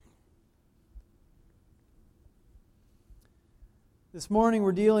This morning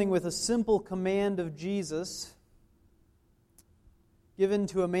we're dealing with a simple command of Jesus given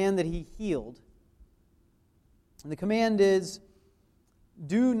to a man that he healed. And the command is,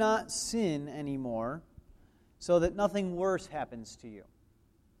 do not sin anymore so that nothing worse happens to you.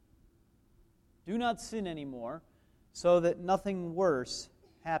 Do not sin anymore so that nothing worse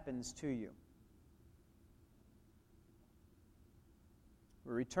happens to you.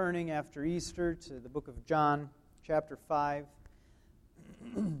 We're returning after Easter to the book of John, chapter 5.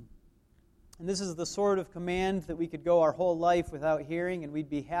 And this is the sort of command that we could go our whole life without hearing, and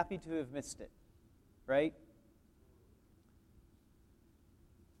we'd be happy to have missed it, right?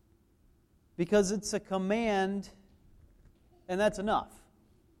 Because it's a command, and that's enough.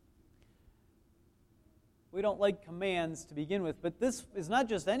 We don't like commands to begin with, but this is not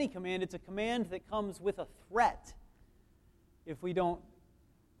just any command, it's a command that comes with a threat if we don't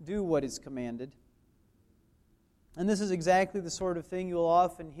do what is commanded. And this is exactly the sort of thing you'll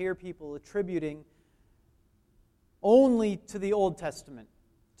often hear people attributing only to the Old Testament,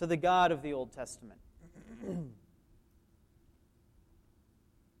 to the God of the Old Testament.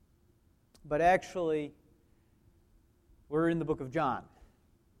 But actually, we're in the book of John,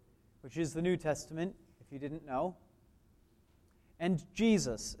 which is the New Testament, if you didn't know. And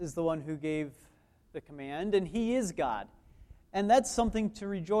Jesus is the one who gave the command, and He is God. And that's something to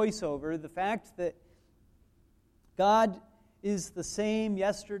rejoice over, the fact that God is the same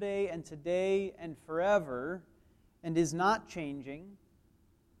yesterday and today and forever and is not changing,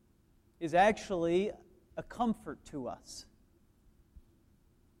 is actually a comfort to us.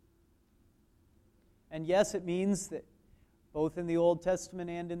 And yes, it means that both in the Old Testament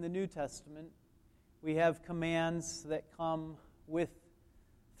and in the New Testament, we have commands that come with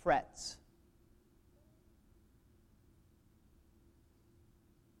threats.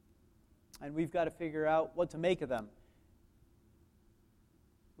 And we've got to figure out what to make of them.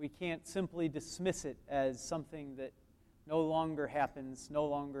 We can't simply dismiss it as something that no longer happens, no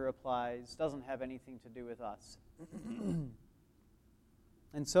longer applies, doesn't have anything to do with us.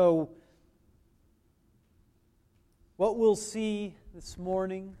 And so, what we'll see this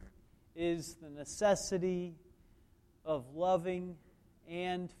morning is the necessity of loving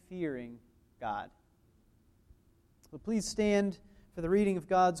and fearing God. So please stand for the reading of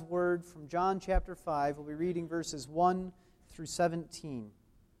God's Word from John chapter 5. We'll be reading verses 1 through 17.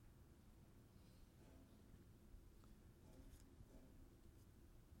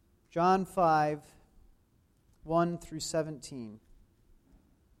 John 5, 1 through 17.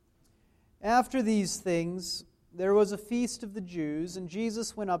 After these things, there was a feast of the Jews, and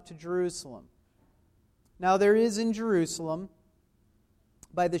Jesus went up to Jerusalem. Now there is in Jerusalem,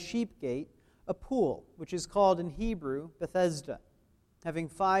 by the sheep gate, a pool, which is called in Hebrew Bethesda, having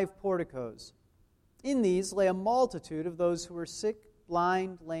 5 porticos. In these lay a multitude of those who were sick,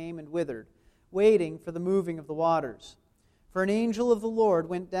 blind, lame, and withered, waiting for the moving of the waters. For an angel of the Lord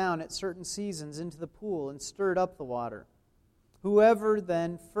went down at certain seasons into the pool and stirred up the water. Whoever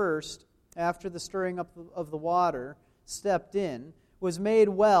then first, after the stirring up of the water, stepped in, was made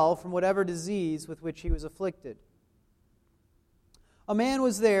well from whatever disease with which he was afflicted. A man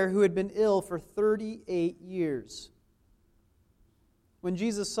was there who had been ill for 38 years. When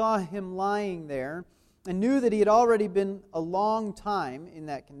Jesus saw him lying there and knew that he had already been a long time in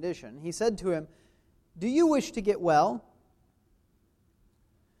that condition, he said to him, "Do you wish to get well?"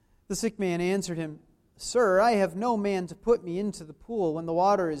 The sick man answered him, "Sir, I have no man to put me into the pool when the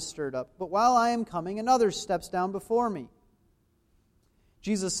water is stirred up, but while I am coming, another steps down before me."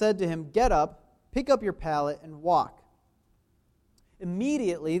 Jesus said to him, "Get up, pick up your pallet, and walk."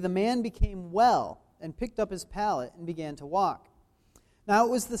 Immediately the man became well and picked up his pallet and began to walk. Now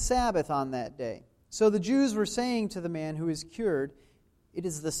it was the Sabbath on that day. So the Jews were saying to the man who is cured, "It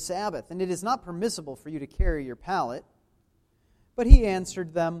is the Sabbath, and it is not permissible for you to carry your pallet." But he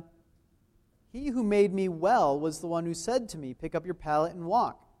answered them, "He who made me well was the one who said to me, 'Pick up your pallet and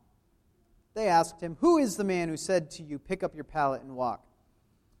walk.'" They asked him, "Who is the man who said to you, 'Pick up your pallet and walk'?"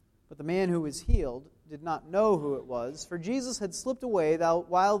 But the man who was healed did not know who it was, for Jesus had slipped away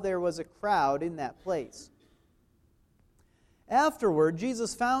while there was a crowd in that place. Afterward,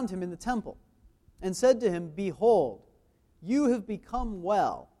 Jesus found him in the temple and said to him, "Behold, you have become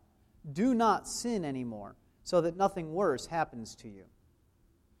well. Do not sin anymore, so that nothing worse happens to you."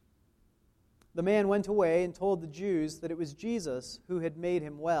 The man went away and told the Jews that it was Jesus who had made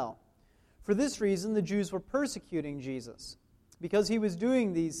him well. For this reason, the Jews were persecuting Jesus, because he was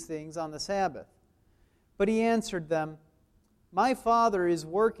doing these things on the Sabbath. But he answered them, "My Father is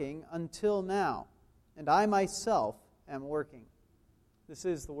working until now, and I myself am working." This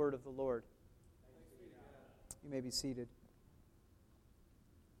is the word of the Lord. You may be seated.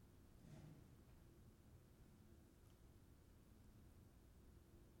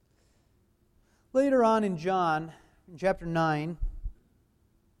 Later on in John, in chapter 9,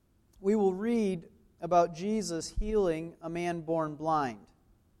 we will read about Jesus healing a man born blind.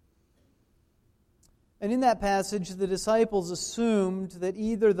 And in that passage, the disciples assumed that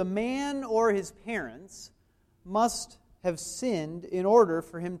either the man or his parents must have sinned in order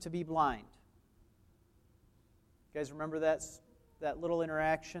for him to be blind. You guys remember that little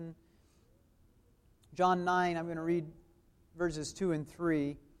interaction? John 9, I'm going to read verses 2 and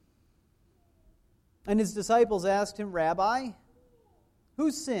 3. And his disciples asked him, "Rabbi,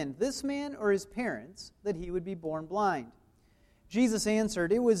 who sinned, this man or his parents, that he would be born blind?" Jesus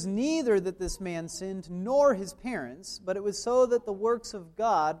answered, "It was neither that this man sinned nor his parents, but it was so that the works of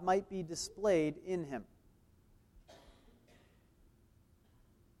God might be displayed in him."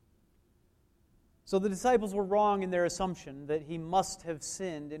 So the disciples were wrong in their assumption that he must have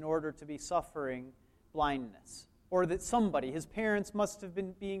sinned in order to be suffering blindness, or that somebody, his parents, must have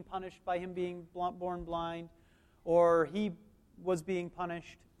been being punished by him being born blind, or he was being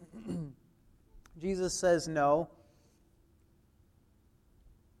punished. Jesus says no.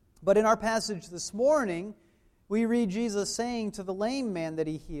 But in our passage this morning, we read Jesus saying to the lame man that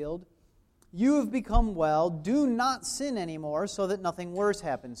he healed, "You have become well, do not sin anymore, so that nothing worse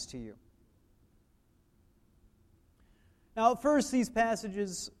happens to you." Now, at first, these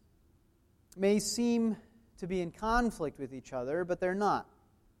passages may seem to be in conflict with each other, but they're not.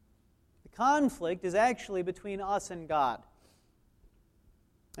 The conflict is actually between us and God,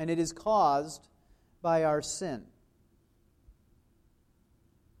 and it is caused by our sin.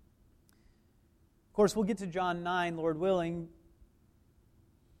 Of course, we'll get to John 9, Lord willing.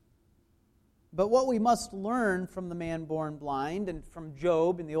 But what we must learn from the man born blind and from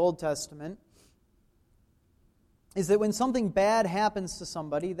Job in the Old Testament is that when something bad happens to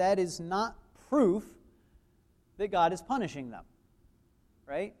somebody, that is not proof that God is punishing them.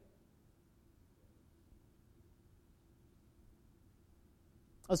 Right?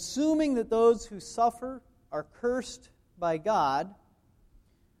 Assuming that those who suffer are cursed by God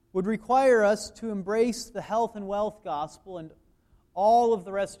would require us to embrace the health and wealth gospel and all of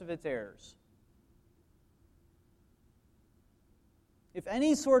the rest of its errors. If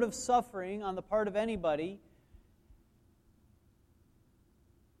any sort of suffering on the part of anybody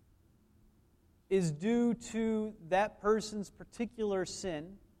is due to that person's particular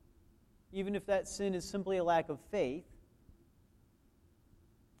sin, even if that sin is simply a lack of faith,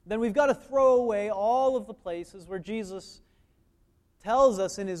 then we've got to throw away all of the places where Jesus tells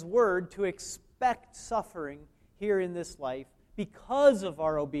us in His Word to expect suffering here in this life because of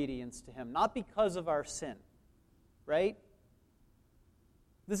our obedience to Him, not because of our sin. Right?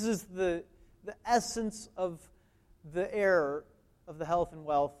 This is the essence of the error of the health and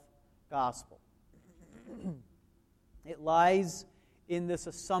wealth gospel. It lies in this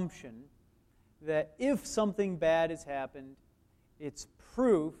assumption that if something bad has happened, it's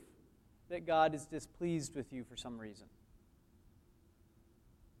proof that God is displeased with you for some reason.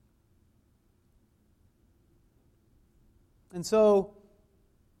 And so,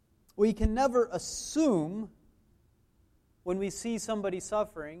 we can never assume when we see somebody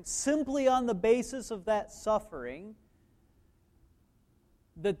suffering, simply on the basis of that suffering,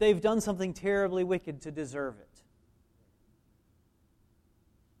 that they've done something terribly wicked to deserve it.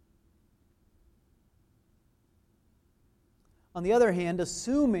 On the other hand,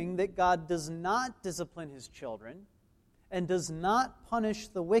 assuming that God does not discipline His children and does not punish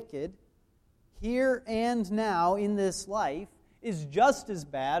the wicked here and now in this life is just as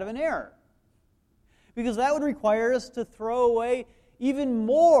bad of an error. Because that would require us to throw away even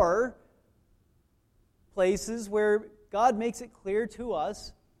more places where God makes it clear to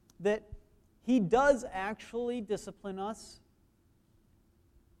us that He does actually discipline us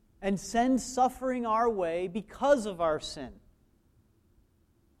and send suffering our way because of our sin.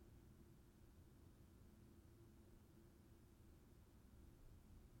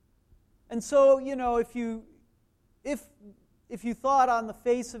 And so, if you thought on the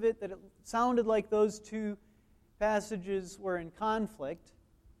face of it that it sounded like those two passages were in conflict,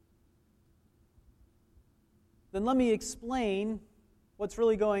 then let me explain what's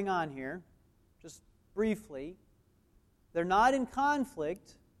really going on here, just briefly. They're not in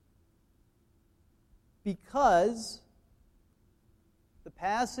conflict because the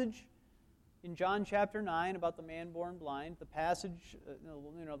passage in John chapter 9 about the man born blind, the passage,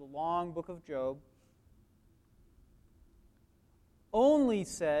 the long book of Job, only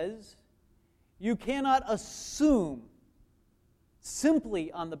says you cannot assume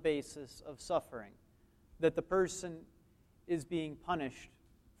simply on the basis of suffering that the person is being punished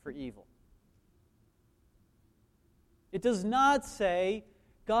for evil. It does not say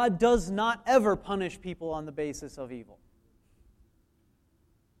God does not ever punish people on the basis of evil.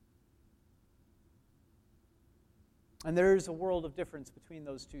 And there is a world of difference between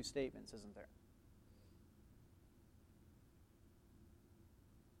those two statements, isn't there?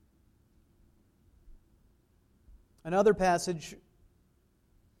 Another passage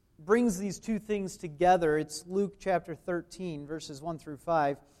brings these two things together. It's Luke chapter 13, verses 1 through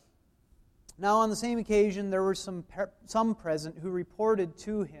 5. Now on the same occasion there were some present who reported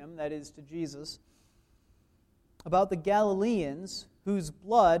to him, that is to Jesus, about the Galileans whose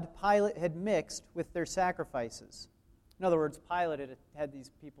blood Pilate had mixed with their sacrifices. In other words, Pilate had these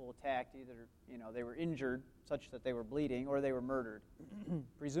people attacked. Either they were injured such that they were bleeding, or they were murdered,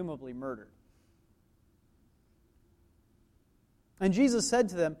 presumably murdered. And Jesus said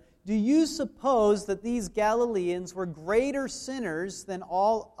to them, "Do you suppose that these Galileans were greater sinners than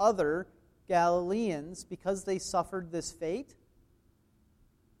all other Galileans because they suffered this fate?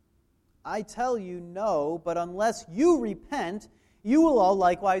 I tell you, no, but unless you repent, you will all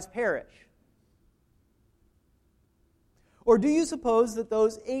likewise perish. Or do you suppose that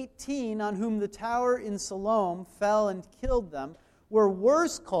those 18 on whom the tower in Siloam fell and killed them were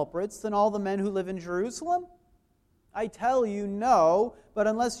worse culprits than all the men who live in Jerusalem? I tell you, no, but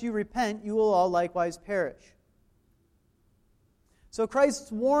unless you repent, you will all likewise perish." So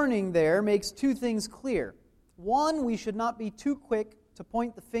Christ's warning there makes two things clear. One, we should not be too quick to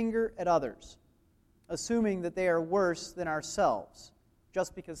point the finger at others, assuming that they are worse than ourselves,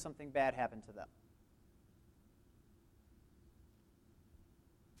 just because something bad happened to them.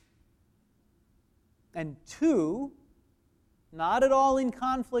 And two, not at all in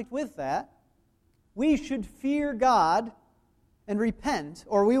conflict with that, we should fear God and repent,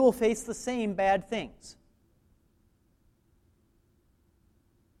 or we will face the same bad things.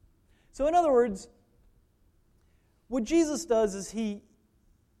 So in other words, what Jesus does is he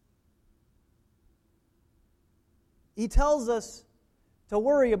tells us to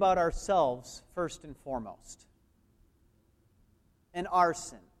worry about ourselves first and foremost, and our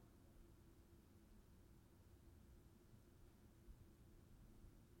sin.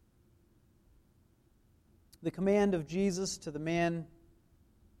 The command of Jesus to the man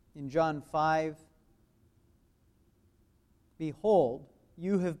in John 5, "Behold,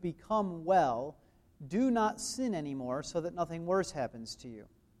 you have become well. Do not sin anymore so that nothing worse happens to you,"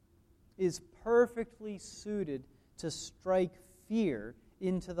 is perfectly suited to strike fear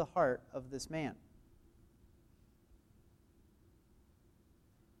into the heart of this man.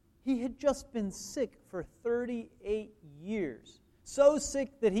 He had just been sick for 38 years. So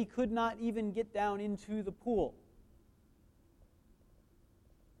sick that he could not even get down into the pool.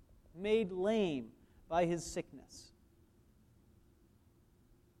 Made lame by his sickness.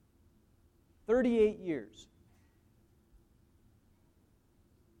 38 years.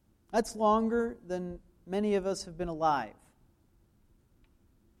 That's longer than many of us have been alive.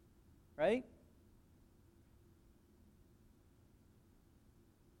 Right?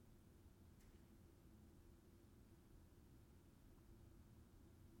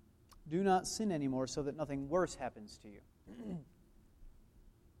 Do not sin anymore so that nothing worse happens to you.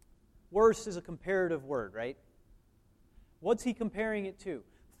 Worse is a comparative word, right? What's he comparing it to?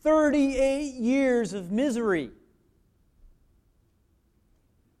 38 years of misery.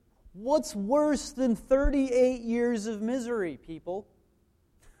 What's worse than 38 years of misery, people?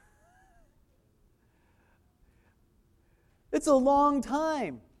 It's a long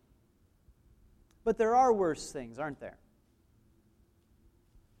time. But there are worse things, aren't there?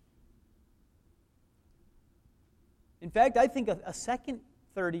 In fact, I think a second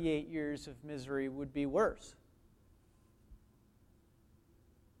 38 years of misery would be worse.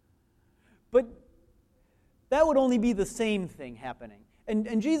 But that would only be the same thing happening.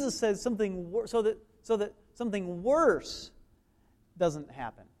 And Jesus says something so that something worse doesn't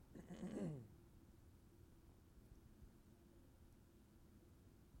happen.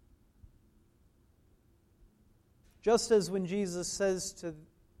 Just as when Jesus says to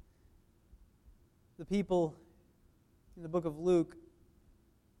the people in the book of Luke,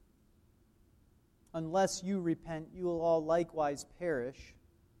 "Unless you repent, you will all likewise perish,"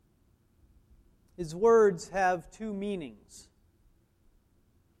 his words have two meanings.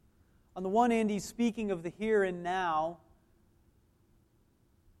 On the one hand, he's speaking of the here and now,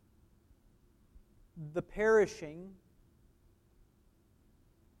 the perishing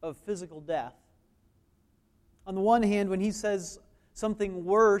of physical death. On the one hand, when he says something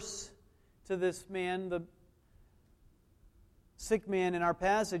worse to this man, the sick man in our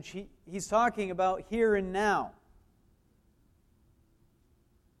passage, he's talking about here and now.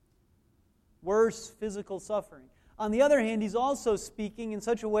 Worse physical suffering. on the other hand, he's also speaking in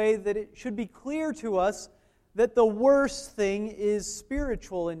such a way that it should be clear to us that the worst thing is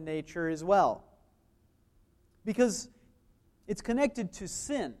spiritual in nature as well. Because it's connected to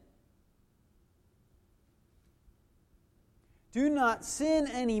sin. Do not sin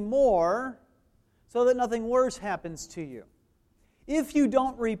anymore so that nothing worse happens to you. If you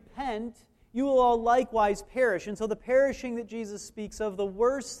don't repent, you will all likewise perish. And so the perishing that Jesus speaks of, the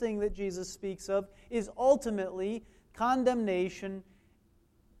worst thing that Jesus speaks of, is ultimately condemnation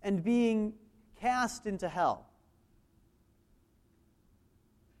and being cast into hell.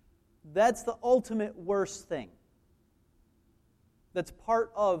 That's the ultimate worst thing. That's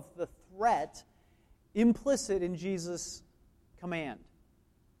part of the threat implicit in Jesus' command.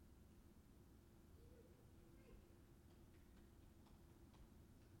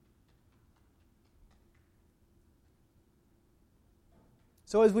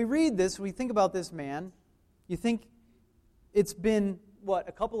 So as we read this, we think about this man, you think it's been,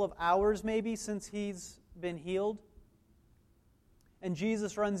 a couple of hours maybe since he's been healed? And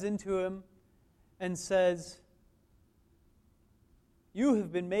Jesus runs into him and says, "You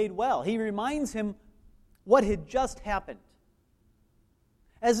have been made well." He reminds him what had just happened.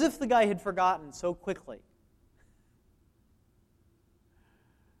 As if the guy had forgotten so quickly.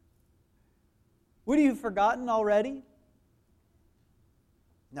 Would he have forgotten already?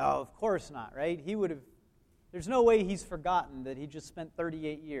 No, of course not, right? He would have. There's no way he's forgotten that he just spent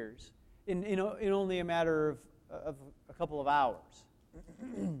 38 years in only a matter of a couple of hours.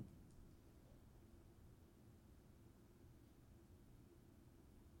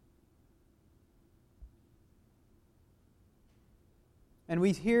 And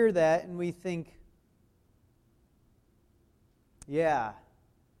we hear that and we think, yeah,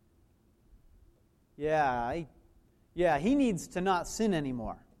 he needs to not sin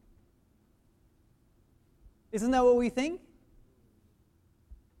anymore. Isn't that what we think?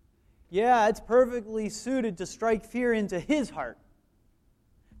 Yeah, it's perfectly suited to strike fear into his heart.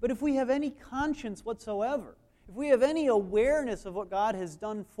 But if we have any conscience whatsoever, if we have any awareness of what God has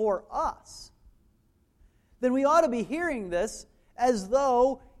done for us, then we ought to be hearing this as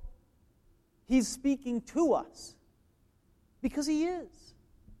though he's speaking to us. Because he is.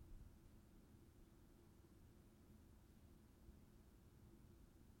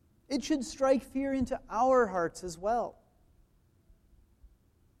 It should strike fear into our hearts as well.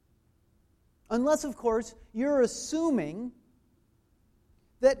 Unless, of course, you're assuming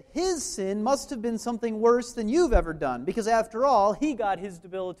that his sin must have been something worse than you've ever done, because after all, he got his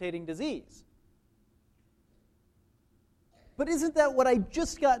debilitating disease. But isn't that what I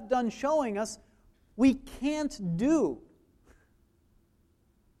just got done showing us we can't do?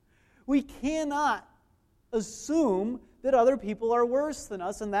 We cannot assume that other people are worse than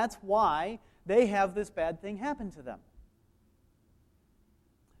us, and that's why they have this bad thing happen to them.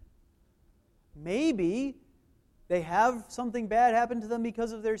 Maybe they have something bad happen to them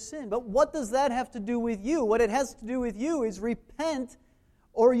because of their sin, but what does that have to do with you? What it has to do with you is repent,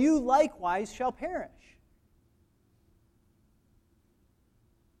 or you likewise shall perish.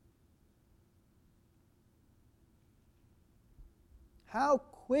 How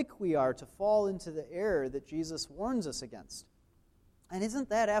quick we are to fall into the error that Jesus warns us against. And isn't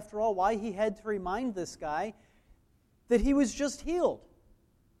that, after all, why he had to remind this guy that he was just healed?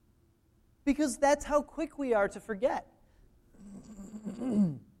 Because that's how quick we are to forget.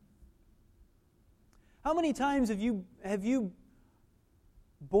 How many times have you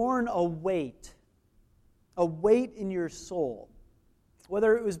borne a weight in your soul?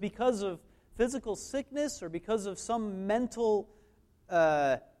 Whether it was because of physical sickness or because of some mental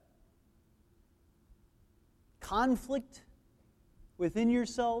conflict within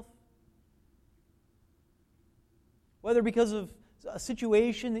yourself, whether because of a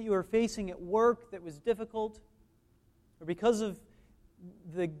situation that you were facing at work that was difficult, or because of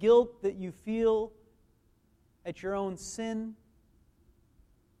the guilt that you feel at your own sin,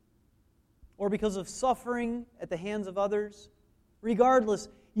 or because of suffering at the hands of others. Regardless,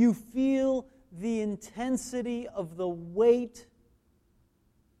 you feel the intensity of the weight,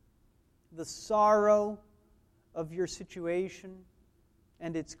 the sorrow of your situation,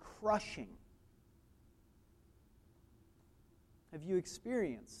 and it's crushing. Have you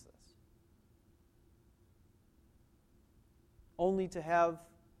experienced this? Only to have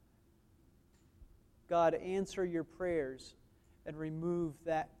God answer your prayers and remove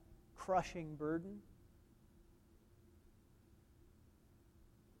that crushing burden?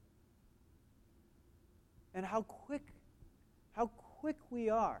 And how quick we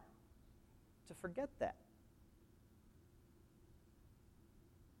are to forget that.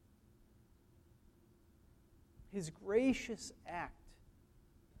 His gracious act.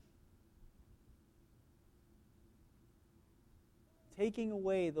 Taking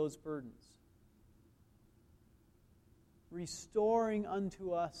away those burdens. Restoring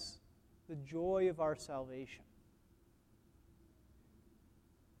unto us the joy of our salvation.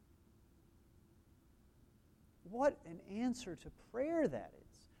 What an answer to prayer that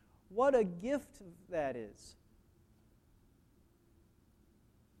is. What a gift that is.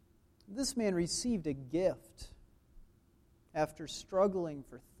 This man received a gift after struggling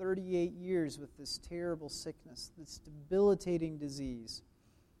for 38 years with this terrible sickness, this debilitating disease.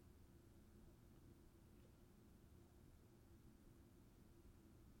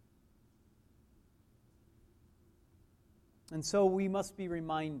 And so we must be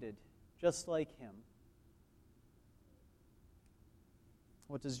reminded, just like him.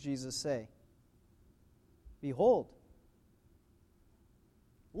 What does Jesus say? Behold,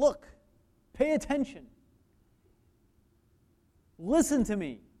 look, pay attention. Listen to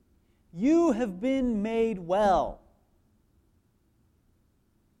me. You have been made well.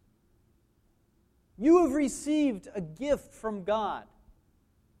 You have received a gift from God.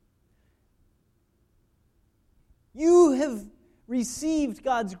 You have received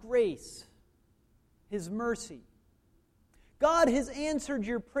God's grace, His mercy. God has answered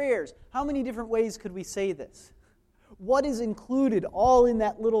your prayers. How many different ways could we say this? What is included all in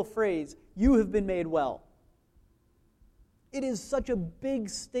that little phrase, you have been made well? It is such a big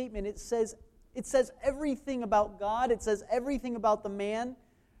statement. It says everything about God. It says everything about the man,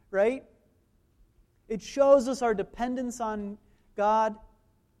 right? It shows us our dependence on God.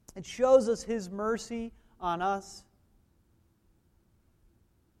 It shows us His mercy on us.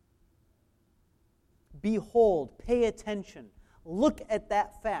 Behold, pay attention. Look at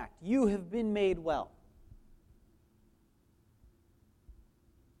that fact. You have been made well.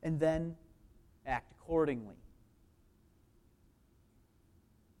 And then act accordingly.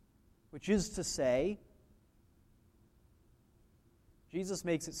 Which is to say, Jesus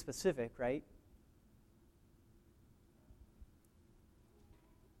makes it specific, right?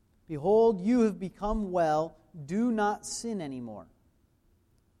 Behold, you have become well. Do not sin anymore,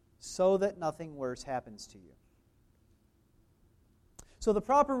 so that nothing worse happens to you. So the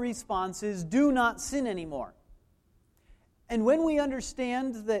proper response is, do not sin anymore. And when we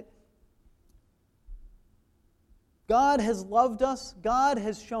understand that God has loved us, God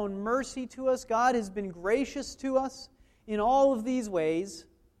has shown mercy to us, God has been gracious to us in all of these ways,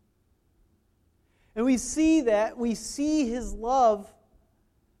 and we see His love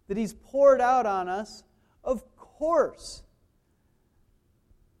that He's poured out on us, of course,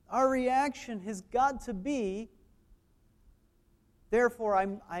 our reaction has got to be, therefore,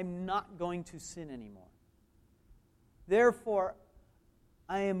 I'm not going to sin anymore. Therefore,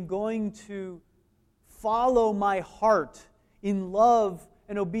 I am going to follow my heart in love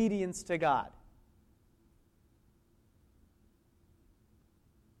and obedience to God.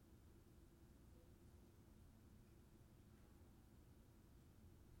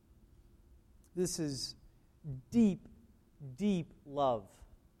 This is deep, deep love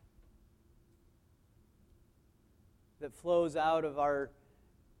that flows out of our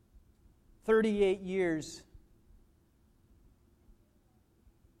 38 years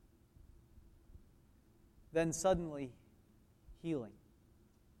then suddenly healing.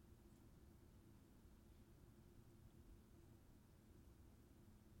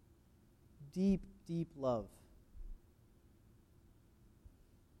 Deep, deep love.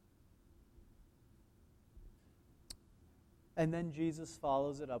 And then Jesus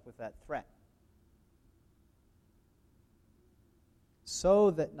follows it up with that threat.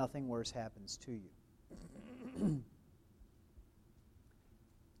 So that nothing worse happens to you.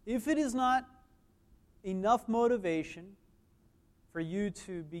 If it is not enough motivation for you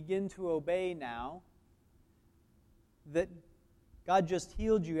to begin to obey now, that God just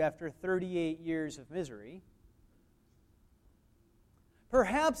healed you after 38 years of misery,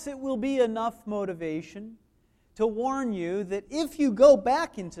 perhaps it will be enough motivation to warn you that if you go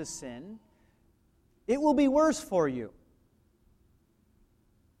back into sin, it will be worse for you.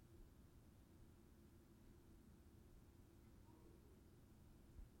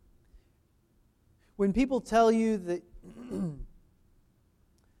 When people tell you that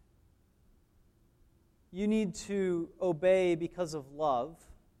you need to obey because of love,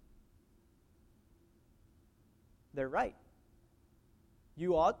 they're right.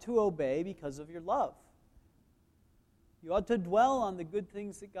 You ought to obey because of your love. You ought to dwell on the good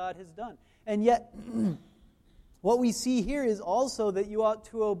things that God has done. And yet, what we see here is also that you ought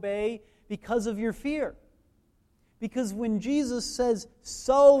to obey because of your fear. Because when Jesus says,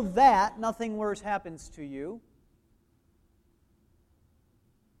 so that nothing worse happens to you,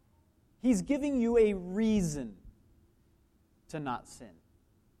 He's giving you a reason to not sin.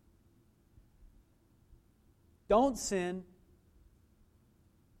 Don't sin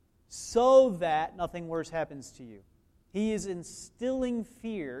so that nothing worse happens to you. He is instilling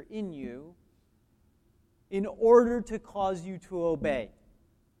fear in you in order to cause you to obey.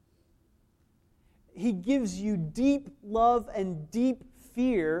 He gives you deep love and deep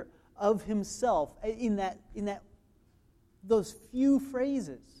fear of himself in those few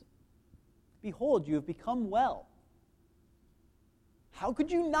phrases. Behold, you have become well. How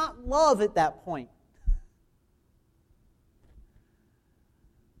could you not love at that point?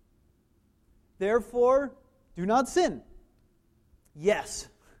 Therefore, do not sin. Yes.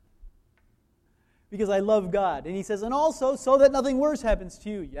 Because I love God. And he says, and also, so that nothing worse happens to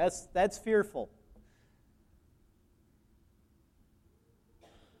you. Yes, that's fearful.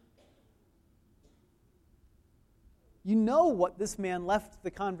 You know what this man left the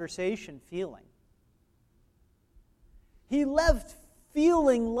conversation feeling. He left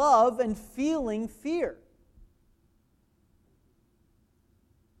feeling love and feeling fear.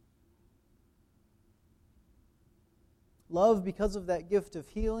 Love because of that gift of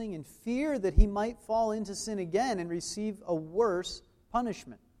healing, and fear that he might fall into sin again and receive a worse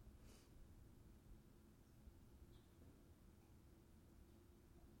punishment.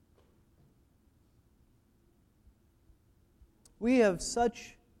 We have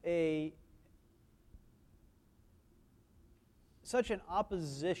such an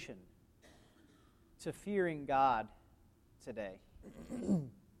opposition to fearing God today.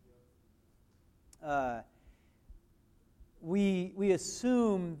 We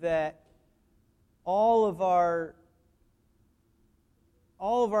assume that all of our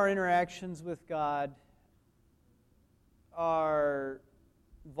interactions with God are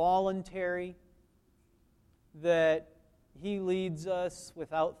voluntary, that He leads us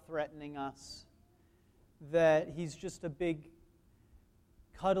without threatening us, that He's just a big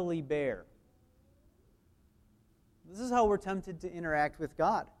cuddly bear. This is how we're tempted to interact with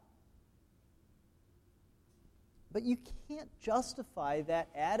God. But you can't justify that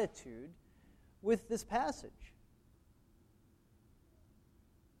attitude with this passage.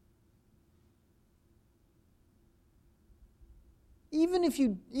 Even if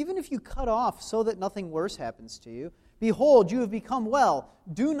you cut off so that nothing worse happens to you, behold, you have become well.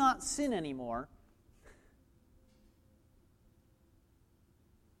 Do not sin anymore.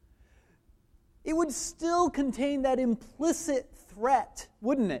 It would still contain that implicit threat,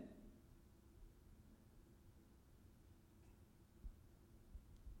 wouldn't it?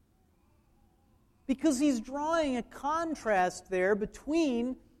 Because he's drawing a contrast there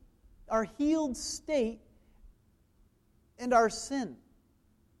between our healed state and our sin.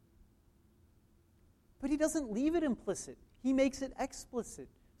 But he doesn't leave it implicit. He makes it explicit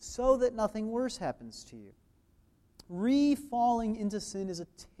so that nothing worse happens to you. Re-falling into sin is a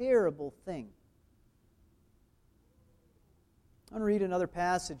terrible thing. I'm going to read another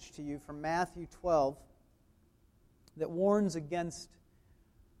passage to you from Matthew 12 that warns against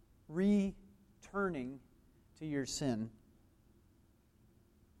returning to your sin.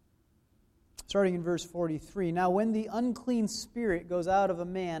 Starting in verse 43, now when the unclean spirit goes out of a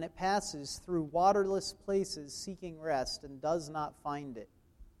man, it passes through waterless places seeking rest and does not find it.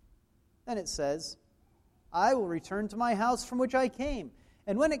 Then it says, I will return to my house from which I came.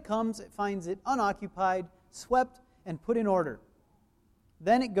 And when it comes, it finds it unoccupied, swept, and put in order.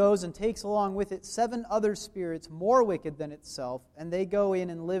 Then it goes and takes along with it 7 other spirits more wicked than itself, and they go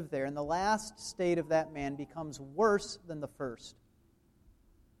in and live there. And the last state of that man becomes worse than the first.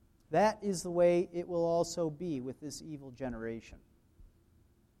 That is the way it will also be with this evil generation.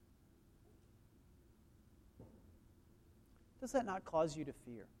 Does that not cause you to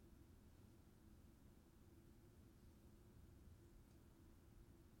fear?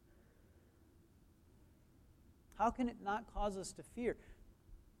 How can it not cause us to fear?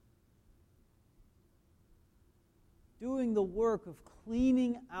 Doing the work of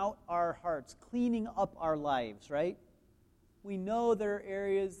cleaning out our hearts, cleaning up our lives, right? We know there are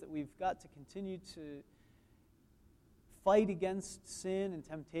areas that we've got to continue to fight against sin and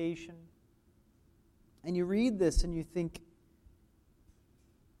temptation. And you read this and you think,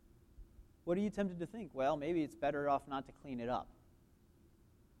 what are you tempted to think? Well, maybe it's better off not to clean it up.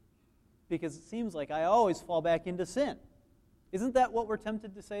 Because it seems like I always fall back into sin. Isn't that what we're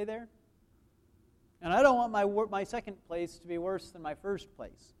tempted to say there? And I don't want my second place to be worse than my first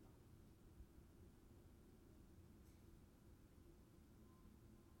place.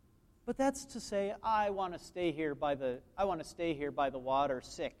 But that's to say, I want to stay here by the water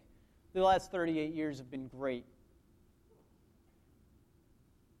sick. The last 38 years have been great.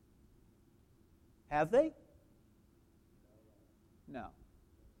 Have they? No.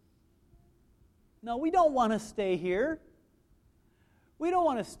 No, we don't want to stay here. We don't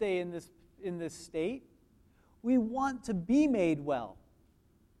want to stay in this state. We want to be made well.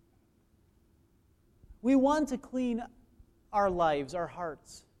 We want to clean our lives, our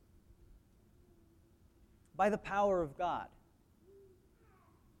hearts, by the power of God.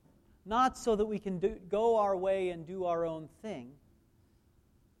 Not so that we can go our way and do our own thing,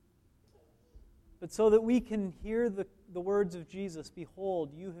 but so that we can hear the words of Jesus,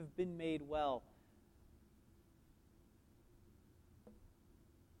 "Behold, you have been made well."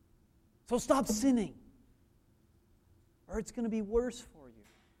 So stop sinning, or it's going to be worse for you.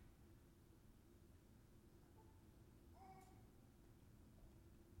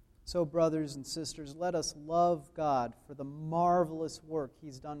 So, brothers and sisters, let us love God for the marvelous work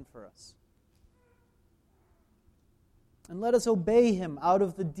He's done for us. And let us obey Him out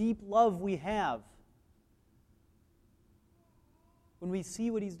of the deep love we have when we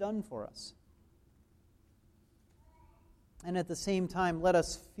see what He's done for us. And at the same time, let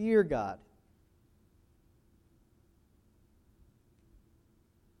us fear God.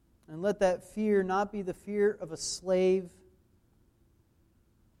 And let that fear not be the fear of a slave,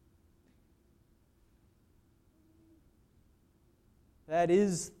 that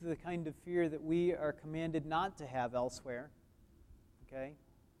is the kind of fear that we are commanded not to have elsewhere. Okay?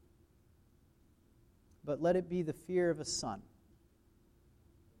 But let it be the fear of a son.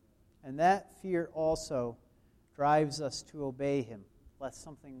 And that fear also drives us to obey Him, lest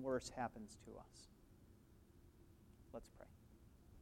something worse happens to us.